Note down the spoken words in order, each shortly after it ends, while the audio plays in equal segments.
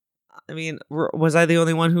I mean, was I the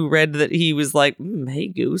only one who read that he was like, hey,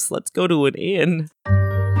 Goose, let's go to an inn?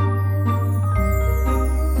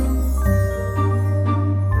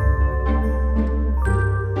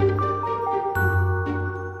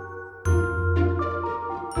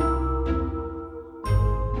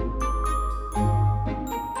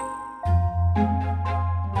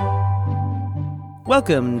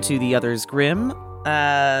 Welcome to The Other's Grimm,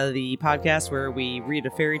 the podcast where we read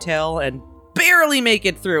a fairy tale and barely make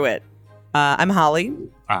it through it. I'm Holly.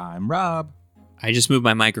 I'm Rob. I just moved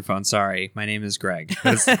my microphone. Sorry. My name is Greg.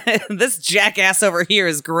 This jackass over here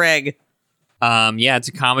is Greg. Yeah, it's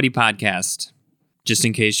a comedy podcast. Just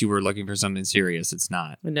in case you were looking for something serious, it's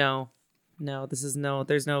not. No, there's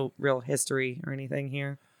no real history or anything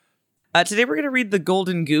here. Today we're going to read The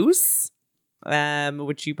Golden Goose,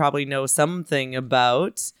 which you probably know something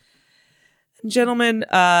about. Gentlemen,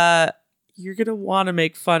 you're going to want to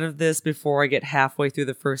make fun of this before I get halfway through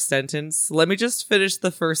the first sentence. Let me just finish the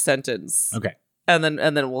first sentence. Okay. And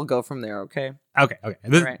then we'll go from there, okay? Okay.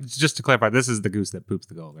 Right. Just to clarify, this is the goose that poops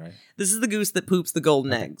the gold, right? This is the goose that poops the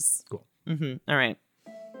golden eggs. Cool. All right.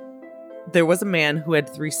 There was a man who had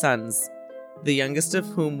 3 sons, the youngest of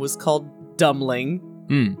whom was called Dumbling,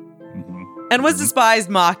 and was despised,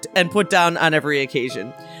 mocked, and put down on every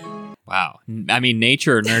occasion. Wow. I mean,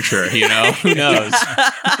 nature or nurture, you know? Who knows?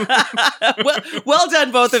 well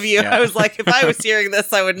done, both of you. Yeah. I was like, if I was hearing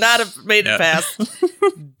this, I would not have made it past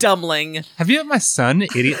Dumbling. Have you met my son,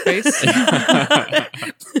 Idiot Face? He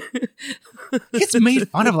gets made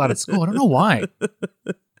fun of a lot at school. I don't know why.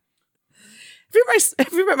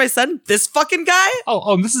 Have you met my son? This fucking guy?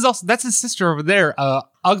 Oh, and that's his sister over there,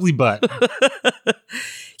 Ugly Butt.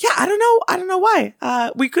 Yeah, I don't know why.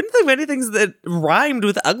 We couldn't think of anything that rhymed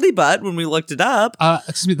with Ugly Butt when we looked it up.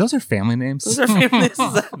 Excuse me, those are family names. Those are family names.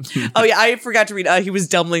 Oh yeah, I forgot to read. He was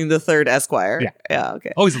Dumbling the Third Esquire. Yeah.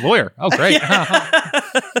 Okay. Oh, he's a lawyer. Oh, great.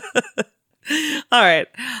 All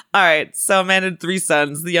right. So a man had 3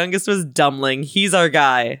 sons. The youngest was Dumbling. He's our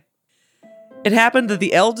guy. It happened that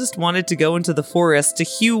the eldest wanted to go into the forest to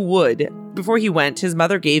hew wood. Before he went, his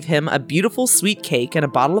mother gave him a beautiful sweet cake and a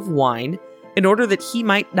bottle of wine in order that he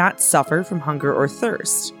might not suffer from hunger or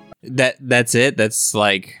thirst. That's it? That's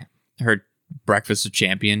like her breakfast of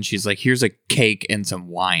champions. She's like, here's a cake and some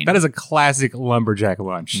wine. That is a classic lumberjack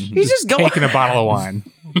lunch. He's just going cake and a bottle of wine.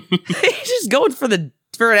 He's just going for an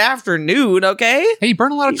afternoon, okay? Hey, you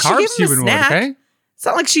burn a lot of carbs human wood, okay? It's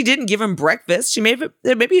not like she didn't give him breakfast. She maybe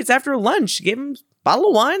it's after lunch. She gave him a bottle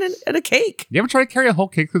of wine and a cake. You ever try to carry a whole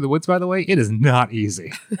cake through the woods, by the way? It is not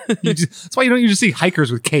easy. That's why you don't usually see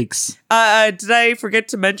hikers with cakes. Did I forget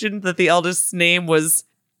to mention that the eldest's name was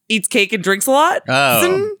Eats Cake and Drinks a Lot?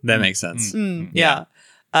 Oh, that makes sense. Yeah.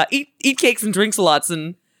 Eat cakes and drinks a lot.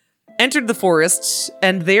 And entered the forest,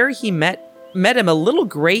 and there he met him a little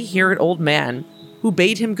gray-haired old man who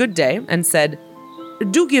bade him good day and said,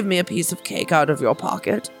 "Do give me a piece of cake out of your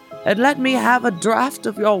pocket, and let me have a draught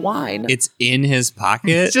of your wine." It's in his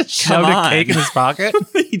pocket? Just shoved a cake in his pocket?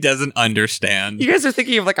 He doesn't understand. You guys are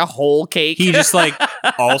thinking of like a whole cake. He just like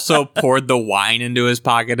also poured the wine into his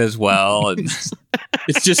pocket as well. And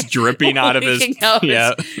it's just dripping out of his...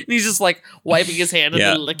 And he's just like wiping his hand and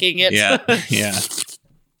then licking it. Yeah.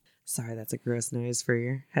 Sorry, that's a gross noise for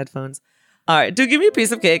your headphones. All right, do give me a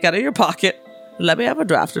piece of cake out of your pocket. Let me have a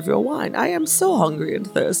draught of your wine. I am so hungry and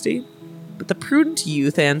thirsty. But the prudent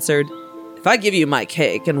youth answered, "If I give you my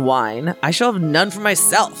cake and wine, I shall have none for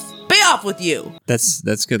myself. Be off with you."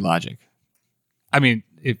 That's good logic. I mean,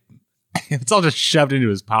 if it's all just shoved into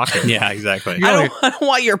his pocket. Yeah, exactly. I don't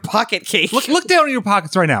want your pocket cake. Look down in your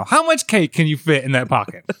pockets right now. How much cake can you fit in that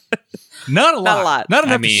pocket? Not a lot. Not a lot. Not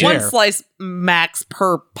enough to share. 1 slice max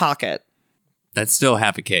per pocket. That's still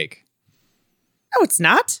half a cake. No, it's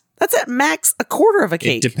not. That's at max a quarter of a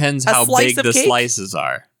cake. It depends how big the slices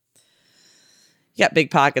are. You got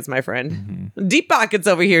big pockets, my friend. Deep pockets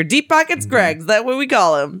over here. Deep pockets, Greg's. That's what we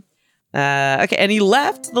call him. Okay, and he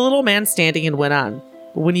left the little man standing and went on.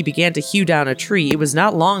 But when he began to hew down a tree, it was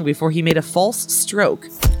not long before he made a false stroke,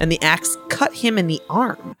 and the axe cut him in the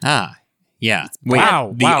arm. Ah, yeah. Wait,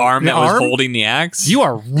 wow. The arm that was holding the axe? You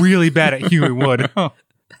are really bad at hewing wood.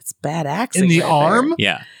 That's bad axing. In the arm?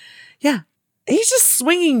 Yeah. Yeah. He's just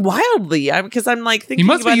swinging wildly. Because I'm like thinking he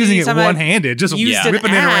must about be using it one-handed, just whipping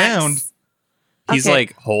it around. He's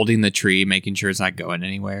like holding the tree, making sure it's not going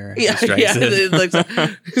anywhere. Yeah.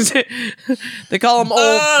 They call him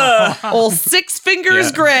old Six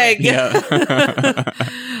Fingers Greg. Yeah.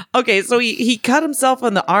 Okay, so he cut himself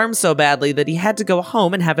on the arm so badly that he had to go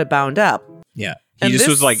home and have it bound up. Yeah. He And just this-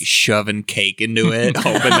 was like shoving cake into it,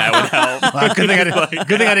 hoping that would help. Wow, good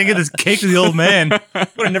thing I didn't get this cake to the old man. Would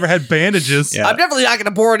have never had bandages. Yeah. I'm definitely not going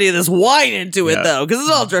to pour any of this wine into it, Yeah. though, because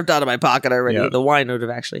it's all dripped out of my pocket already. Yeah. The wine would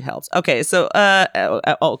have actually helped. Okay, so so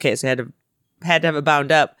had to have it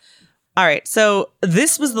bound up. All right, so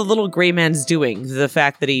this was the little gray man's doing. The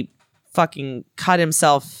fact that he fucking cut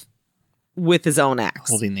himself with his own axe,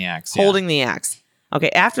 Holding the axe. holding the axe. Okay,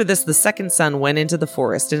 after this, the second son went into the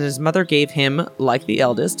forest, and his mother gave him, like the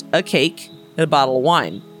eldest, a cake and a bottle of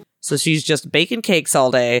wine. So she's just baking cakes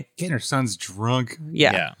all day. Getting her son's drunk.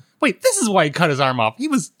 Yeah. Wait, this is why he cut his arm off. He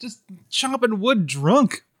was just chopping wood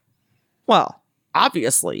drunk. Well,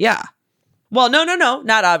 obviously, yeah. Well, no,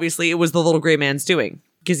 not obviously. It was the little gray man's doing,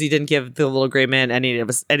 because he didn't give the little gray man any of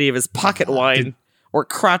his pocket wine or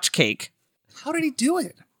crotch cake. How did he do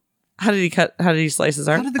it? How did he slice his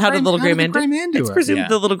arm? How did the little gray man do It's it? presumed Yeah.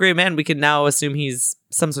 the little gray man. We can now assume he's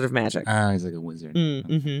some sort of magic. He's like a wizard.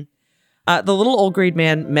 Mm-hmm. The little old gray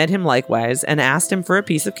man met him likewise and asked him for a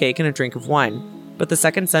piece of cake and a drink of wine. But the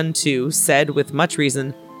second son, too, said with much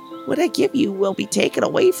reason, "What I give you will be taken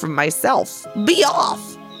away from myself. Be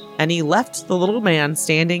off!" And he left the little man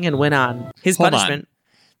standing and went on. His Hold on. punishment.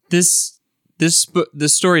 This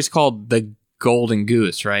story is called The Golden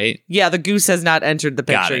Goose, right? Yeah, the goose has not entered the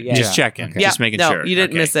Got picture it. yet. Just checking. Okay. Just making no, sure. you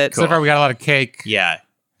didn't Okay, miss it. cool. So far, we got a lot of cake Yeah.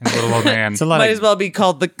 and a little old man. It's a lot Might of as well be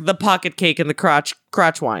called the pocket cake and the crotch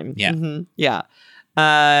wine. Yeah. Mhm. Yeah.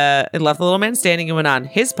 It left the little man standing and went on.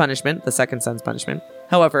 His punishment, the second son's punishment,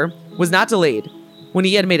 however, was not delayed. When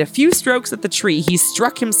he had made a few strokes at the tree, he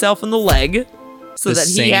struck himself in the leg so The that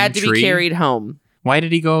he same had to be tree? carried home. Why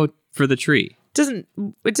did he go for the tree?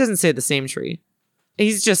 It doesn't say the same tree.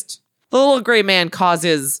 He's just the little gray man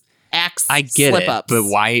causes axe I get it, slip-ups. but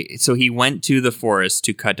why? So he went to the forest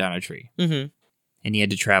to cut down a tree, Mm-hmm. and he had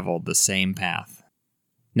to travel the same path.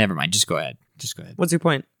 Never mind. Just go ahead. What's your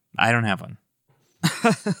point? I don't have one.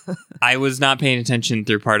 I was not paying attention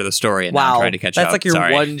through part of the story, and now I'm Wow, trying to catch up. that's like your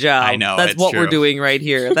Sorry. one job. I know. That's it's what true. we're doing right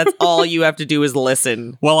here. That's all you have to do is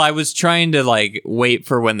listen. Well, I was trying to like wait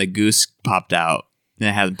for when the goose popped out, and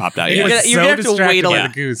it hasn't popped out He yet. You're was gonna- you're gonna have to distracted wait a by little-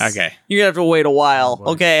 the goose. Okay. You're gonna have to wait a while. Oh,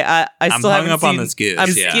 boy. Okay, I I'm still hung haven't up on seen- this goose, I'm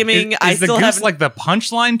yeah. skimming. Is I the still goose haven't. like the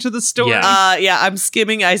punchline to the story? Yeah. Yeah, I'm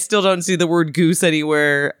skimming. I still don't see the word goose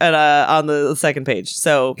anywhere on the second page.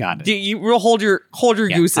 So Got it. You will hold your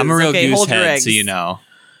Yeah, gooses. I'm a real okay? goose Hold your head, eggs. so you know.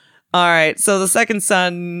 All right. So the second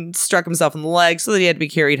son struck himself in the leg so that he had to be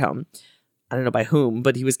carried home. I don't know by whom,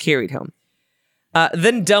 but he was carried home.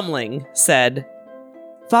 Then Dumbling said,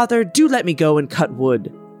 "Father, do let me go and cut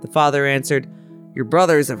wood." The father answered, "Your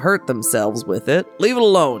brothers have hurt themselves with it. Leave it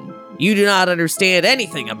alone. You do not understand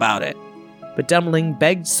anything about it." But Dumbling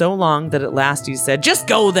begged so long that at last he said, "Just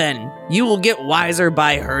go then. You will get wiser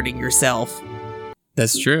by hurting yourself."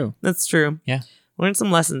 That's true. That's true. Yeah. Learn some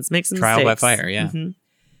lessons. Make some Trial by mistakes. fire, yeah. Mhm.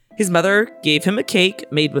 His mother gave him a cake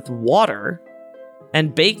made with water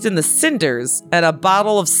and baked in the cinders and a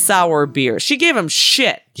bottle of sour beer. She gave him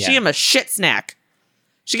shit. Yeah. She gave him a shit snack.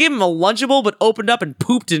 She gave him a Lunchable, but opened up and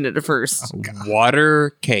pooped in it at first.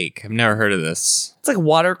 Water cake. I've never heard of this. It's like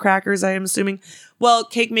water crackers, I am assuming. Well,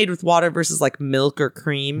 cake made with water versus like milk or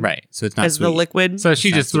cream. Right. So it's not As sweet. the liquid. So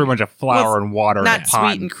she just threw a bunch of flour and water in a Not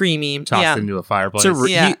pot sweet and creamy. tossed Yeah. into a fireplace. So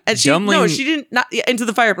Yeah, and she Dumbling- she didn't not into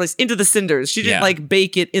the fireplace, into the cinders. She didn't Yeah. like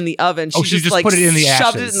bake it in the oven. She Oh, she just like put it in the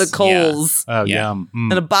shoved ashes. it in the coals oh, Yeah. yum.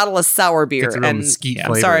 Mm. and a bottle of sour beer. Gets a real And mesquite yeah,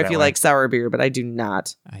 I'm flavor sorry that if you way. like sour beer, but I do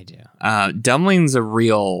not. I do. Dumbling's a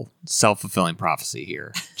real self-fulfilling prophecy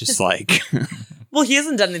here. Just like Well, he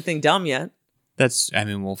hasn't done anything dumb yet.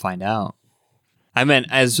 we'll find out. I meant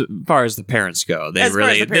as far as the parents go, they As far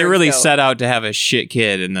as the they parents really go. set out to have a shit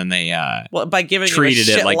kid, and then they Well, by giving treated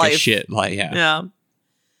him a it like life. a shit. Like Yeah.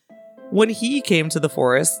 When he came to the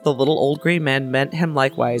forest, the little old gray man met him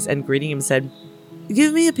likewise, and greeting him said,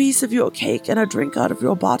 "Give me a piece of your cake and a drink out of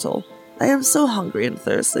your bottle. I am so hungry and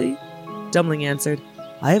thirsty." Dumbling answered,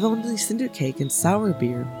 "I have only cinder cake and sour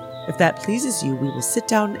beer. If that pleases you, we will sit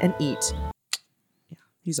down and eat." Yeah,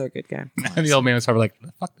 he's our good guy. And the old man was probably like,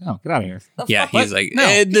 "Fuck no, get out of here." Yeah, What? he's like,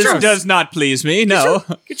 No, this gross. does not please me. No,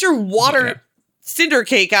 Get your water cinder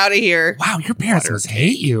cake out of here. Wow, your parents must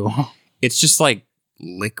hate you. it's just like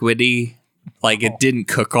liquidy. Like it didn't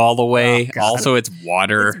cook all the way. Oh, God. Also, it's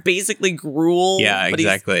water. It's basically gruel. Yeah, but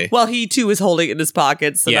he's- exactly. Well, he too is holding it in his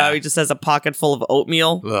pocket, so Yeah. now he just has a pocket full of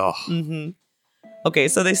oatmeal. Ugh. Mm-hmm. Okay,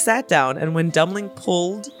 so they sat down, and when Dumbling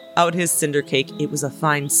pulled out his cinder cake, it was a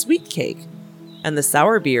fine sweet cake, and the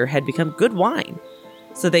sour beer had become good wine.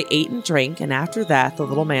 So they ate and drank, and after that the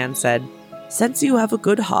little man said, "Since you have a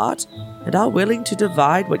good heart, and are willing to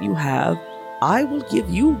divide what you have, I will give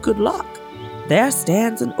you good luck. There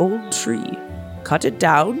stands an old tree. cut it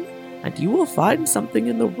down, and you will find something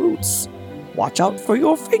in the roots. Watch out for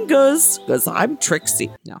your fingers, because I'm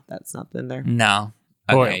Trixie. No, that's not in there. No.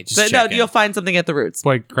 Boy. Okay, just But no, checking. you'll find something at the roots.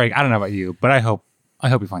 Boy, Greg, I don't know about you, but I hope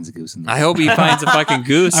he finds a goose in there. I hope he finds a fucking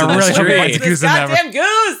goose I in really this hope he tree. finds a This goose in there. goddamn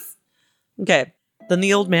goose! Okay. Then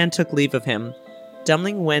the old man took leave of him.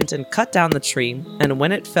 Dumbling went and cut down the tree, and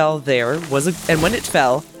when it fell, there was a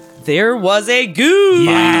goose.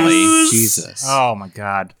 Finally, Jesus. Oh my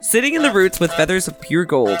God. Sitting in the roots with feathers of pure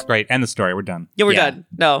gold. Great. End the story. We're done. Yeah, we're Yeah. done.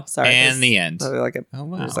 No, sorry. And There's the end. Like a, Oh,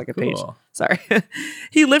 wow. there's like a Cool. page. Sorry.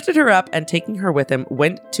 He lifted her up and taking her with him,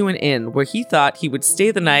 went to an inn where he thought he would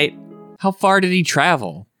stay the night. How far did he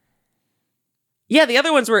travel? Yeah, the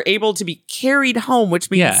other ones were able to be carried home,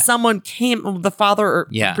 which means Yeah. someone came, the father, or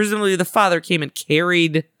Yeah. presumably the father came and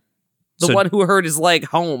carried the So- one who hurt his leg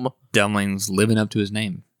home. Dumling's living up to his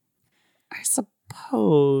name. I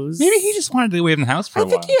suppose. Maybe he just wanted to get away from the house for I a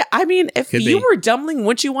think, while. yeah. I mean, if Could you be. were Dumbling,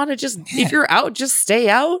 wouldn't you want to just, if you're out, just stay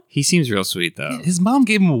out? He seems real sweet, though. His mom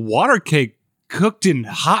gave him a water cake cooked in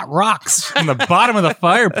hot rocks from the bottom of the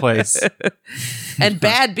fireplace. And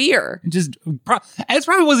bad beer. It just, it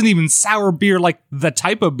probably wasn't even sour beer, like the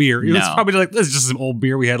type of beer. It was No. probably like, this is just some old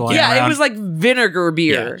beer we had lying Yeah, around. it was like vinegar Yeah,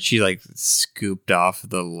 beer. she like scooped off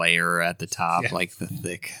the layer at the top, Yeah. like the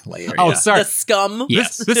thick layer. Oh, yeah. sorry. The scum.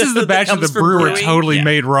 Yes. This is the that batch that comes the from brewer brewing. totally Yeah.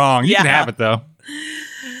 made wrong. You can Yeah. have it though.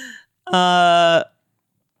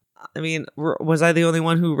 I mean, was I the only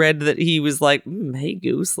one who read that he was like, hey,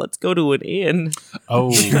 Goose, let's go to an inn? Oh,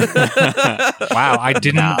 wow! I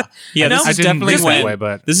didn't. Nah. Yeah, No? this I is didn't definitely think that when way,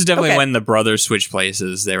 but this is definitely Okay. when the brothers switched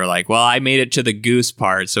places. They were like, "Well, I made it to the goose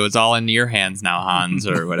part, so it's all in your hands now, Hans,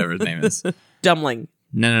 or whatever his name is." Dumbling.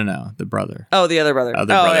 No, the brother, Oh, the other brother.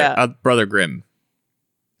 other oh, brother, yeah. Brother Grimm.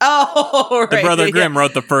 Oh, right. The brother yeah. Grimm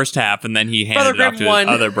wrote the first half, and then he handed Brother it off to Grimm his one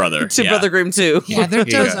other brother. to Yeah. Brother Grimm 2. yeah, there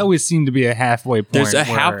does Yeah. always seem to be a halfway point. There's a where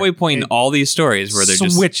halfway point in it all these stories where they're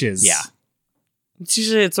just switches. yeah. It's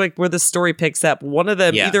usually like where the story picks up. One of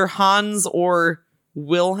them, Yeah. either Hans or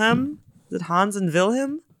Wilhelm. Is it Hans and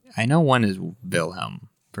Wilhelm? I know one is Wilhelm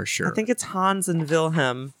for sure. I think it's Hans and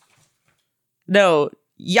Wilhelm. No,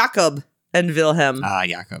 Jakob and Wilhelm.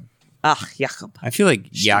 Jakob. Jakob. I feel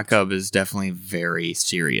like Jakob is definitely very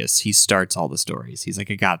serious. He starts all the stories. He's like,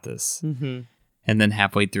 I got this. Mm-hmm. And then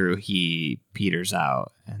halfway through, he peters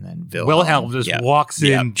out. And then Wilhelm just Yep. walks in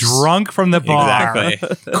Yep. drunk from the bar,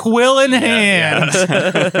 Exactly. quill in hand.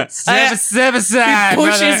 Yeah. Step aside, He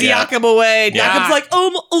pushes brother. Yeah. Jakob away. Yeah. Jakob's like,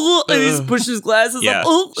 and he's pushing his glasses Yeah.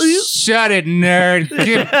 up. Shut it, nerd.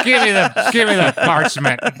 Give me the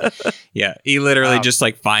parchment. Yeah, he literally Wow. just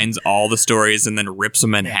like finds all the stories and then rips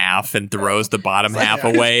them in half and throws the bottom half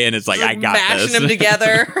away. And it's like, I got mashing this. them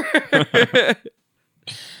together.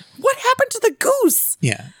 What happened to the goose?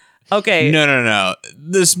 Yeah. Okay. No.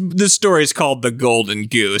 This story is called The Golden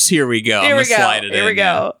Goose. Here we go. Here I'm we gonna go. slide it Here in, we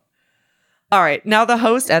go. All right. Now the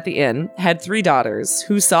host at the inn had 3 daughters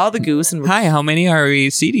who saw the goose and were Hi, how many are we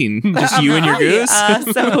seating? Just you and your Hi,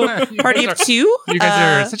 goose? So party of 2. You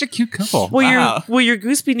guys are such a cute couple. Will your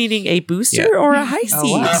goose be needing a booster Yeah. or a high seat?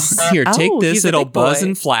 Oh, wow. Here, take Oh, this. he's a It'll big buzz boy.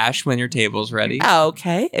 and flash when your table's ready.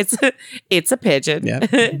 Okay, it's a pigeon. Yep.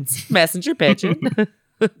 It's a messenger pigeon.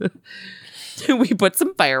 We put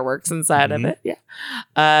some fireworks inside of it.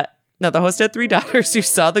 Yeah. Now the host had 3 daughters who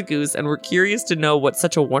saw the goose and were curious to know what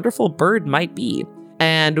such a wonderful bird might be,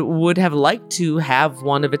 and would have liked to have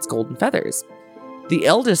one of its golden feathers. The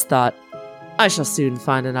eldest thought, I shall soon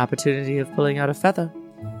find an opportunity of pulling out a feather.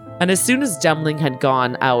 And as soon as Dumbling had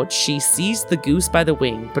gone out, she seized the goose by the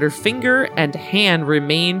wing, but her finger and hand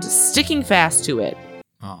remained sticking fast to it.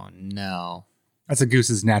 Oh, no. That's a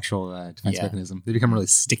goose's natural defense Yeah. mechanism. They become really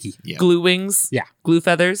sticky. Yeah. Glue wings? Yeah. Glue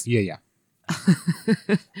feathers? Yeah.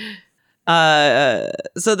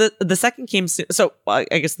 So the second came soon. So I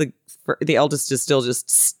guess the eldest is still just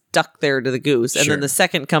stuck there to the goose, and Sure. then the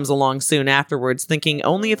second comes along soon afterwards, thinking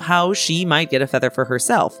only of how she might get a feather for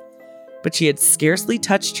herself. But she had scarcely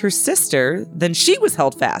touched her sister than she was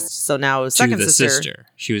held fast. So now second To the sister, sister.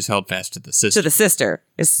 She was held fast to the sister. to the sister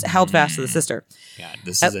is held fast to the sister. God,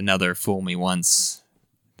 this is another fool me once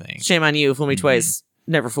thing. Shame on you, fool me twice,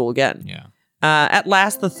 never fool again. Yeah. At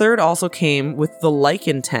last, the third also came with the like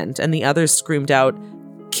intent, and the others screamed out,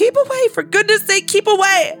 "Keep away! For goodness sake, keep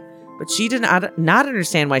away!" But she did not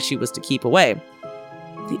understand why she was to keep away.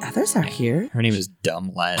 The others are here. Her name is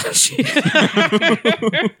Dumblet.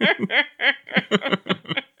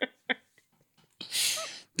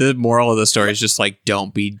 The moral of the story is just like,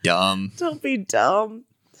 don't be dumb. Don't be dumb.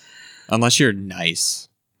 Unless you're nice.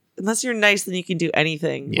 Unless you're nice, then you can do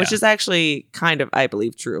anything, Yeah. which is actually kind of, I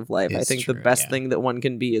believe, true of life. I It's think true, the best yeah. thing that one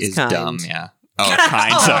can be is Is kind. dumb, yeah. Oh,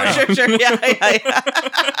 kind. Sorry. Sure. Yeah.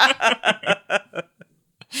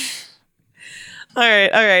 All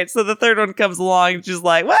right. So the third one comes along and she's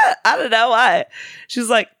like, what? I don't know why. She's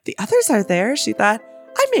like, the others are there. She thought,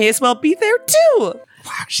 I may as well be there too.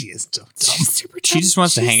 Wow, she is so dumb. She's super dumb. She just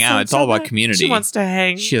wants to hang out. It's all about community. She wants to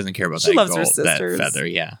hang. She doesn't care about She that loves her gold, that sisters. feather.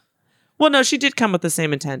 Yeah. Well, no, she did come with the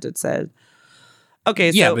same intent, it said.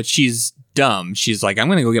 Okay, so... Yeah, but she's dumb. She's like, I'm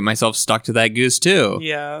going to go get myself stuck to that goose too.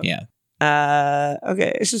 Yeah. Yeah.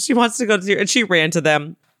 Okay, so she wants to go to... And she ran to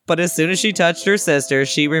them. But as soon as she touched her sister,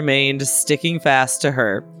 she remained sticking fast to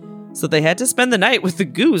her. So they had to spend the night with the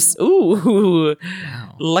goose. Ooh.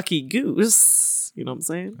 Wow. Lucky goose. You know what I'm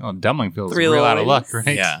saying? Oh, Dumpling feels Three real little out of luck, ladies.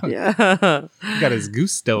 right? Yeah. Yeah. He got his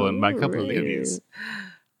goose stolen by a couple of ladies.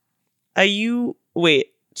 Wait,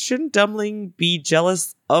 shouldn't Dumpling be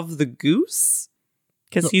jealous of the goose?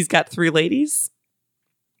 Because he's got 3 ladies?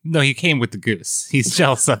 No, he came with the goose. He's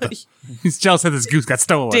jealous of it. He's jealous that his goose got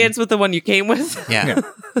stolen. Dance with the one you came with? Yeah.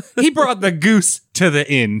 He brought the goose to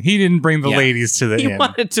the inn. He didn't bring the Yeah. ladies to the He inn.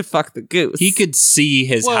 wanted to fuck the goose. He could see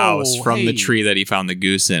his Whoa, house from the hey. tree that he found the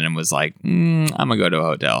goose in and was like, I'm going to go to a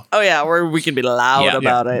hotel. Oh, yeah, where we can be loud Yeah.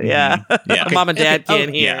 about it. Yeah. Yeah. Mom and Dad Okay,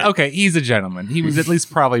 can't hear. yeah. Okay, he's a gentleman. He was at least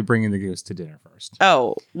probably bringing the goose to dinner first.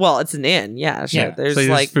 Oh, well, it's an inn. Yeah, sure. Yeah, There's so there's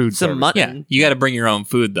like food some service. mutton. Yeah. You got to bring your own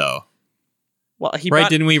food, though. Well, he Right? brought,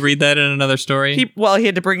 Didn't we read that in another story? he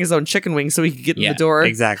had to bring his own chicken wings so he could get in yeah, the door.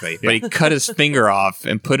 Exactly. But he cut his finger off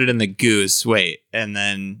and put it in the goose. Wait. And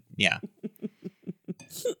then, yeah.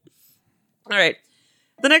 All right.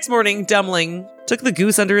 The next morning, Dumpling took the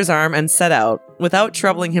goose under his arm and set out without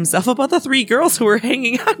troubling himself about the 3 girls who were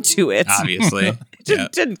hanging on to it. Obviously. yeah.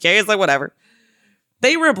 Didn't care. He's like, whatever.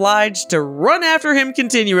 They were obliged to run after him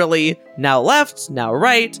continually, now left, now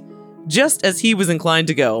right, just as he was inclined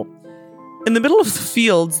to go. In the middle of the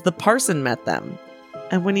fields, the parson met them.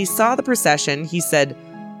 And when he saw the procession, he said,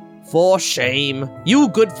 "For shame, you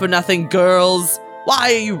good-for-nothing girls!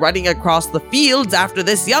 Why are you running across the fields after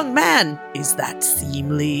this young man? Is that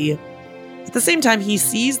seemly?" At the same time, he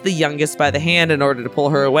seized the youngest by the hand in order to pull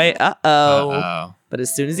her away. Uh-oh. Uh-oh. But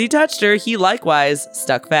as soon as he touched her, he likewise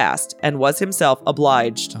stuck fast and was himself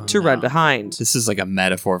obliged to run behind. This is like a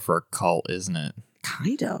metaphor for a cult, isn't it?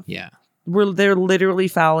 Kind of. Yeah. They're literally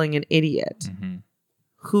following an idiot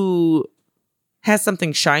who has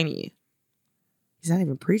something shiny. He's not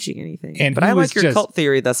even preaching anything. And but he I was like your just cult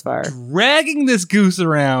theory thus far. Dragging this goose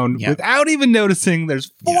around Yeah. without even noticing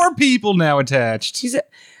there's 4 people now attached.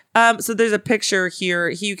 So there's a picture here.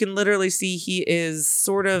 You can literally see he is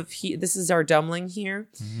sort of this is our Dumpling here.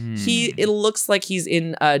 It looks like he's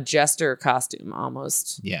in a jester costume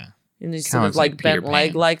almost. Yeah. And he's Kinda sort of looks like like bent Peter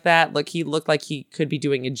leg Pan. like that. Like he looked like he could be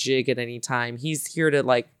doing a jig at any time. He's here to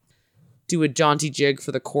like do a jaunty jig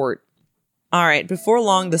for the court. All right. Before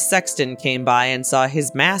long, the sexton came by and saw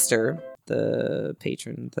his master, the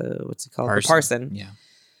patron, what's it called? The parson.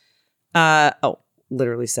 Yeah.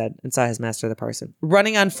 Literally said, and saw his master, the parson,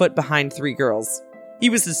 running on foot behind 3 girls. He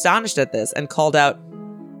was astonished at this and called out,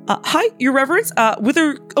 "Hi, your reverence.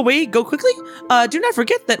 Whither away? Go quickly. Do not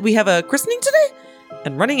forget that we have a christening today."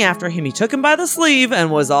 And running after him, he took him by the sleeve and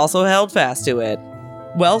was also held fast to it.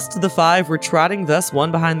 Whilst the 5 were trotting thus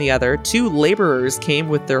one behind the other, 2 laborers came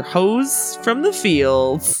with their hoes from the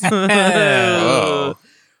fields. Whoa.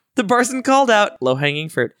 The parson called out, low-hanging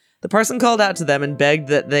fruit. The parson called out to them and begged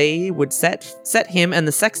that they would set him and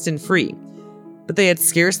the sexton free. But they had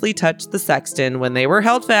scarcely touched the sexton when they were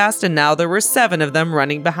held fast, and now there were 7 of them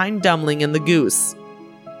running behind Dumpling and the goose.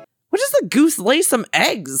 What does the goose lay some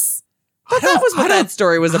eggs? That was what that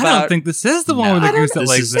story was about. I don't think this is the one with the goose that This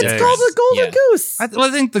lays is the It's eggs. called the golden goose. I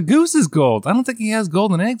think the goose is gold. I don't think he has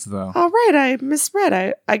golden eggs, though. All right, I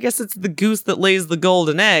misread. I guess it's the goose that lays the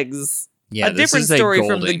golden eggs. Yeah, a different story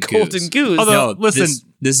from the golden goose. Although, No, listen-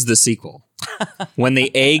 this is the sequel. When the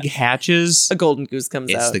egg hatches, A golden goose comes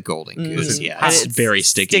it's out. the golden Mm. goose. Yeah, And it's very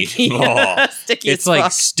sticky. Oh. Sticky It's as like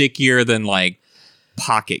fuck. stickier than like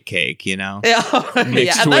pocket cake, you know? Yeah,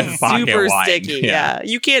 Mixed and with that's vodka super wine. sticky. Yeah. Yeah,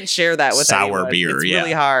 you can't share that with Sour anyone. beer, It's yeah.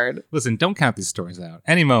 really hard. Listen, don't count these stories out.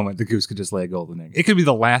 Any moment, the goose could just lay a golden egg. It could be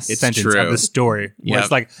the last It's sentence true. of the story. Where Yep.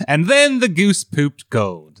 it's like, and then the goose pooped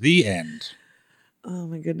gold. The end. Oh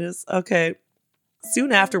my goodness. Okay.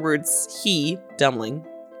 Soon afterwards, he, Dumpling,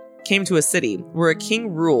 came to a city where a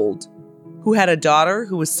king ruled, who had a daughter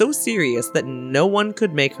who was so serious that no one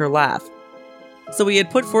could make her laugh. So he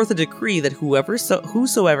had put forth a decree that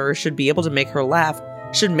whosoever should be able to make her laugh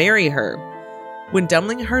should marry her. When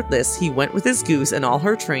Dumpling heard this, he went with his goose and all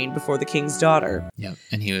her train before the king's daughter. Yep.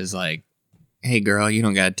 And he was like, "Hey, girl, you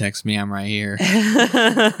don't gotta text me. I'm right here."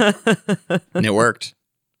 Yeah. And it worked.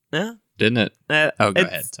 didn't it? Oh, go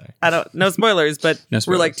ahead. Sorry. I don't. No spoilers, but No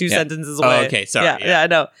we're like spoilers. 2 Yeah. sentences away. Oh, okay. Sorry. Yeah, I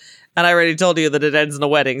know. And I already told you that it ends in a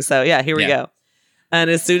wedding. So yeah, here we Yeah. go. And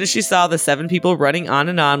as soon as she saw the 7 people running on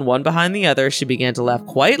and on, one behind the other, she began to laugh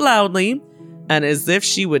quite loudly, and as if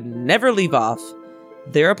she would never leave off.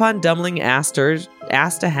 Thereupon Dumpling asked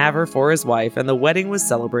to have her for his wife, and the wedding was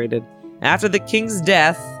celebrated. After the king's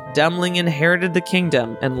death, Dumpling inherited the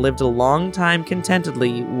kingdom and lived a long time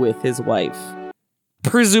contentedly with his wife.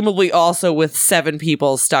 Presumably also with 7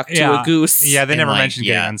 people stuck to a goose. Yeah, they And, never like, mentioned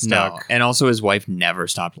getting unstuck. No. And also, his wife never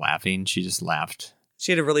stopped laughing. She just laughed.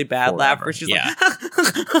 She had a really bad laugh where she's Yeah. like, Yeah,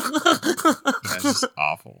 it's just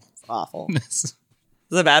awful. It's awful. Is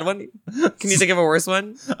it a bad one? Can you think of a worse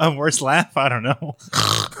one? A worse laugh? I don't know.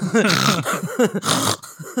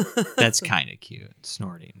 That's kind of cute.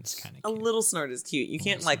 Snorting is kind of A cute. little snort is cute. You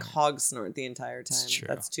can't like hog snort the entire time. It's true.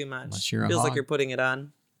 That's too much. Unless you're a Feels like hog. you're putting it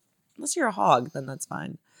on. Unless you're a hog, then that's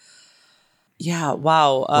fine. Yeah,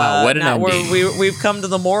 wow. Wow, what an now ending. we've come to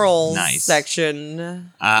the morals Nice.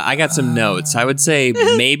 section. I got some notes. I would say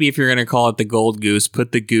maybe if you're going to call it the Gold Goose,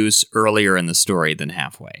 put the goose earlier in the story than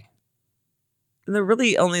halfway. The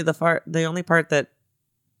really only the only part that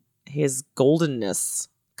his goldenness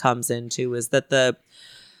comes into is that the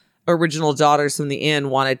original daughters from the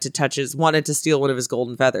inn wanted to steal one of his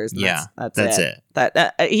golden feathers. And Yeah, that's it.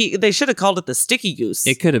 They should have called it the sticky goose.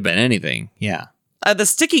 It could have been anything. Yeah. The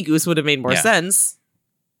sticky goose would have made more Yeah. sense.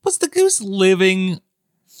 Was the goose living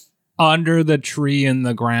under the tree in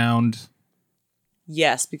the ground?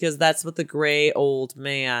 Yes, because that's what the gray old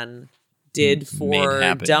man did Made for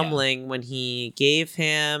happen, Dumpling when he gave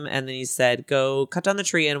him, and then he said, go cut down the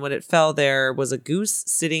tree, and when it fell, there was a goose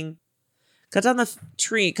sitting. Cut down the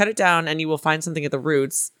tree, cut it down, and you will find something at the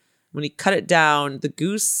roots. When he cut it down, the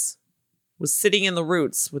goose was sitting in the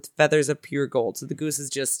roots with feathers of pure gold. So the goose is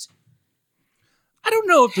just I don't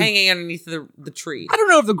know if hanging underneath the tree. I don't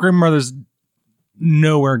know if the Grimm brothers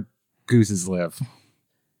know where gooses live.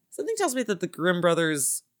 Something tells me that the Grimm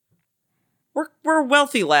brothers were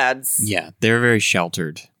wealthy lads. Yeah, they're very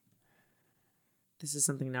sheltered. This is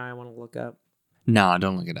something now I want to look up. No,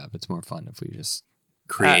 don't look it up. It's more fun if we just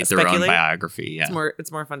create their own speculate? biography. Yeah.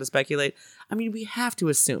 It's more fun to speculate. I mean, we have to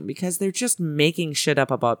assume because they're just making shit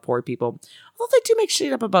up about poor people. Although they do make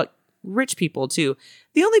shit up about rich people too.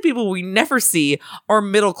 The only people we never see are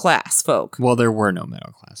middle class folk. Well, there were no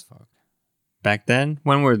middle class folk. Back then?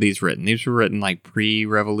 When were these written? These were written like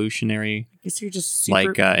pre-revolutionary, I guess you're just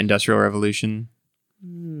super... like Industrial Revolution.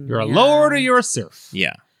 You're a lord or you're a serf.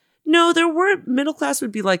 Yeah. No, there were middle class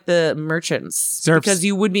would be like the merchants, Serfs. because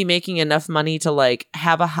you would be making enough money to like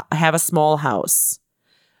have a small house,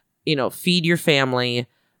 feed your family,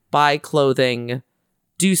 buy clothing,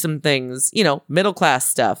 do some things, middle class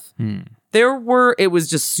stuff. It was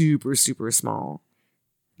just super, super small.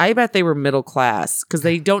 I bet they were middle class because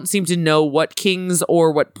they don't seem to know what kings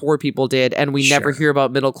or what poor people did. And we never hear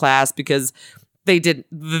about middle class because they did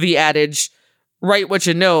the adage, write what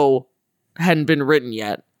you know, hadn't been written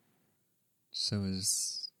yet. So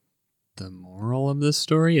is the moral of this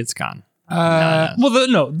story? It's gone.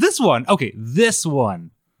 This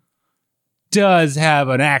one does have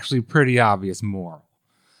an actually pretty obvious moral.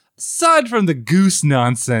 Aside from the goose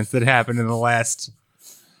nonsense that happened in the last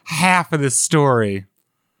half of this story,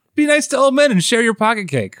 be nice to old men and share your pocket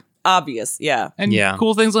cake. Obvious, yeah. And Yeah.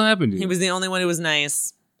 cool things will happen to you. He was the only one who was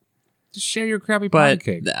nice. Just share your crappy But pocket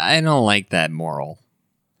cake. I don't like that moral.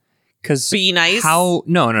 Because Be nice? How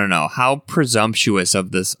How presumptuous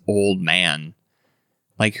of this old man.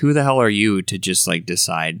 Like, who the hell are you to just like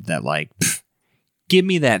decide that like, give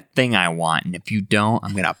me that thing I want, and if you don't,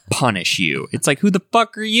 I'm gonna punish you. It's like, who the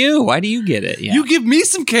fuck are you? Why do you get it? Yeah. You give me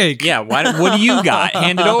some cake. Yeah, what do you got?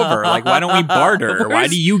 Hand it over. Like, why don't we barter? Why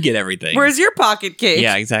do you get everything? Where's your pocket cake?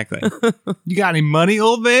 Yeah, exactly. You got any money,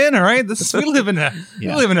 old man? All right, we live in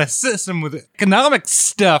a system with economic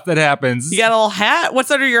stuff that happens. You got a little hat?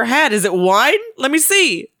 What's under your hat? Is it wine? Let me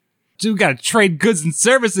see. We got to trade goods and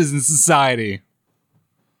services in society.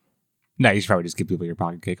 No, you should probably just give people your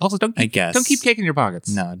pocket cake. Also, don't keep cake in your pockets.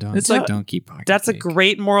 No, don't. It's like don't keep pocket That's a cake.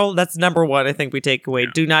 great moral. That's number one, I think we take away.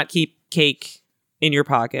 Do not keep cake in your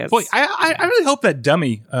pockets. Boy, I really hope that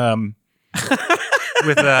dummy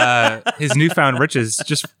with his newfound riches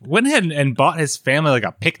just went ahead and bought his family like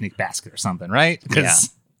a picnic basket or something, right?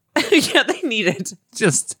 Because Yeah, they need it.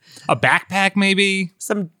 just a backpack, maybe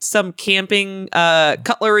Some camping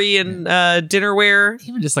cutlery and dinnerware.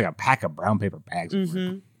 even just like a pack of brown paper bags.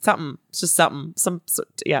 Mm-hmm. Something. It's just something. Some sort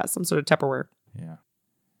of Tupperware. Yeah.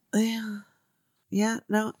 Yeah.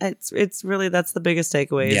 No, it's really, that's the biggest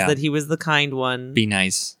takeaway is that he was the kind one. Be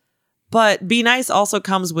nice. But be nice also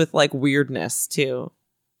comes with like weirdness too.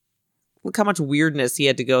 look how much weirdness he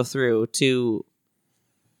had to go through to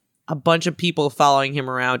a bunch of people following him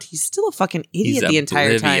around. He's still a fucking idiot the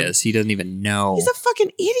entire time. Oblivious. He doesn't even know. He's a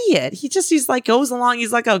fucking idiot. He's like goes along.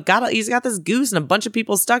 He's like he's got this goose and a bunch of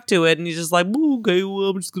people stuck to it, and he's just like, okay, well,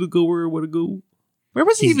 I'm just gonna go where I want to go. Where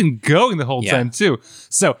was he even going the whole time, too?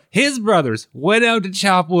 So his brothers went out to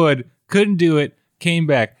chop wood, couldn't do it, came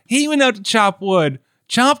back. He went out to chop wood,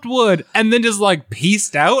 chopped wood, and then just like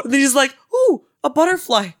pieced out. And then he's like, ooh, a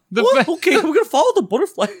butterfly. Okay, we're gonna follow the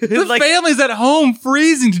butterfly. The like, family's at home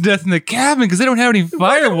freezing to death in the cabin because they don't have any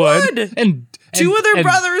firewood. And two of their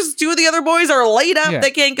brothers, two of the other boys are laid up. Yeah.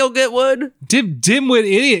 They can't go get wood. Dimwit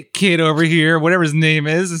idiot kid over here, whatever his name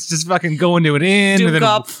is, it's just fucking going to an inn and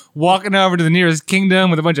then walking over to the nearest kingdom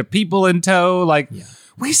with a bunch of people in tow. Like,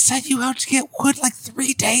 we sent you out to get wood like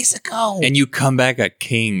 3 days ago. And you come back a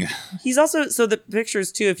king. He's also, so the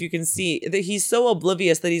pictures too, if you can see, that he's so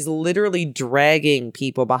oblivious that he's literally dragging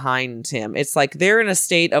people behind him. It's like they're in a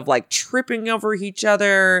state of like tripping over each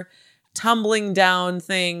other, tumbling down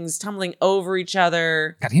things, tumbling over each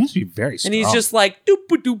other. God, he must be very strong. And he's just like,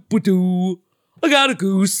 doop-a-doop-a-doo, I got a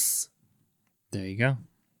goose. There you go.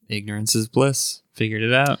 Ignorance is bliss. Figured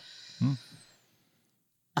it out.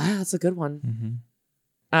 That's a good one. Mm-hmm.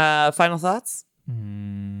 Final thoughts?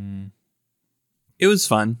 It was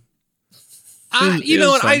fun. You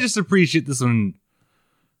know what? I just appreciate this one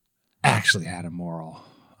actually had a moral,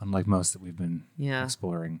 unlike most that we've been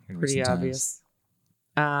exploring in Pretty recent obvious.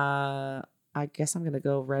 times. I guess I'm gonna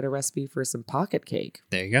go write a recipe for some pocket cake.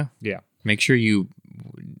 There you go. Yeah. Make sure you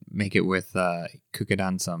make it with cook it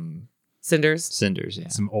on some Cinders. Yeah.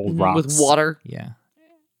 Some old rocks. With water. Yeah.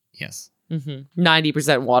 Yes.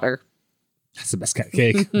 90% water. That's the best kind of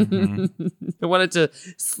cake. I want it to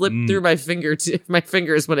slip through my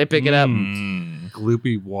fingers when I pick it up.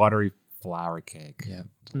 Gloopy, watery flour cake. Yeah.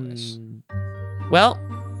 Delish. Well,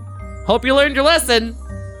 hope you learned your lesson.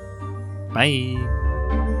 Bye.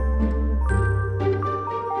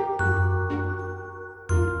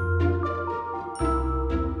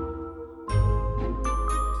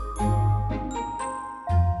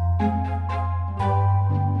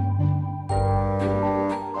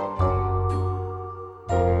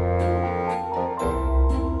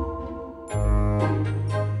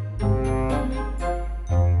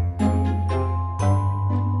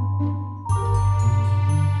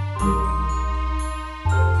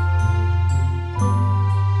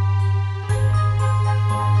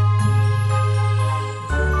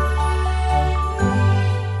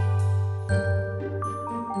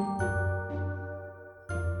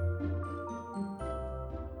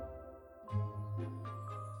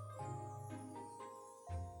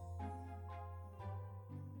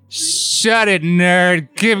 Shut it,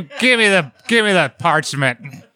 nerd. Give me the parchment.